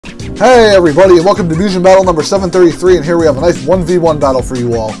Hey everybody, and welcome to Mugen Battle number 733, and here we have a nice 1v1 battle for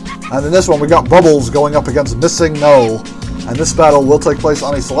you all. And in this one we got Bubbles going up against MissingNo. And this battle will take place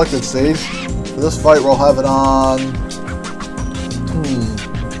on a selected stage. For this fight we'll have it on...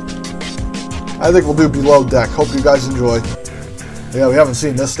 I think we'll do below deck. Hope you guys enjoy. Yeah, we haven't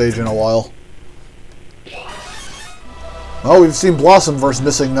seen this stage in a while. Well, we've seen Blossom versus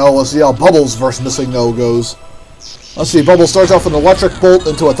MissingNo. Let's see how Bubbles versus MissingNo goes. Let's see, Bubbles starts off with an electric bolt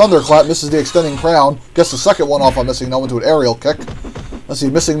into a thunderclap, misses the extending crown, gets the second one off on MissingNo into an aerial kick. Let's see,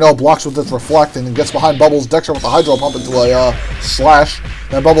 MissingNo blocks with its reflect and gets behind Bubbles, decks her with a hydro pump into a slash.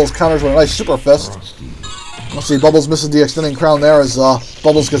 Then Bubbles counters with a nice super fist. Let's see, Bubbles misses the extending crown there as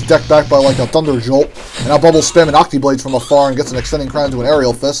Bubbles gets decked back by like a thunder jolt. And now Bubbles spamming Octi-Blades from afar and gets an extending crown into an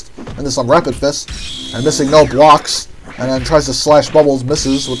aerial fist, into some rapid fists. And MissingNo blocks and then tries to slash Bubbles,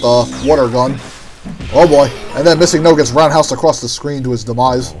 misses with the water gun. Oh boy, and then MissingNo gets roundhoused across the screen to his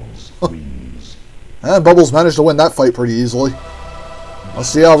demise. And Bubbles managed to win that fight pretty easily. Let's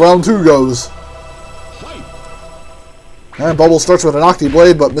see how round 2 goes. And Bubbles starts with an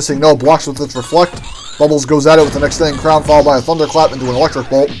Octi-Blade, but MissingNo blocks with its reflect. Bubbles goes at it with an extending crown followed by a thunderclap into an electric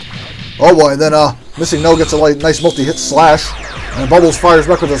bolt. Oh boy, and then MissingNo gets a nice multi-hit slash. And Bubbles fires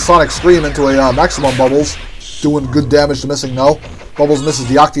back with a sonic scream into a maximum Bubbles, doing good damage to MissingNo. Bubbles misses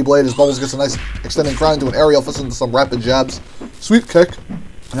the Octi-Blade as Bubbles gets a nice extending crown into an aerial fist into some rapid jabs. Sweep kick.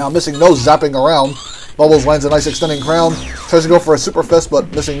 Now MissingNo zapping around. Bubbles lands a nice extending crown. Tries to go for a super fist, but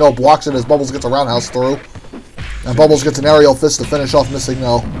MissingNo blocks it as Bubbles gets a roundhouse through. And Bubbles gets an aerial fist to finish off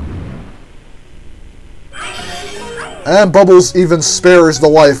MissingNo. And Bubbles even spares the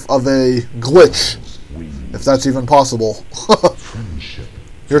life of a glitch, if that's even possible.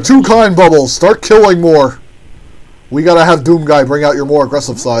 You're too kind, Bubbles. Start killing more. We gotta have Doom Guy bring out your more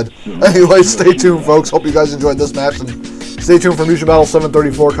aggressive side. Anyway, stay tuned, folks. Hope you guys enjoyed this match, and stay tuned for Mugen Battle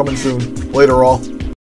 734 coming soon. Later, all.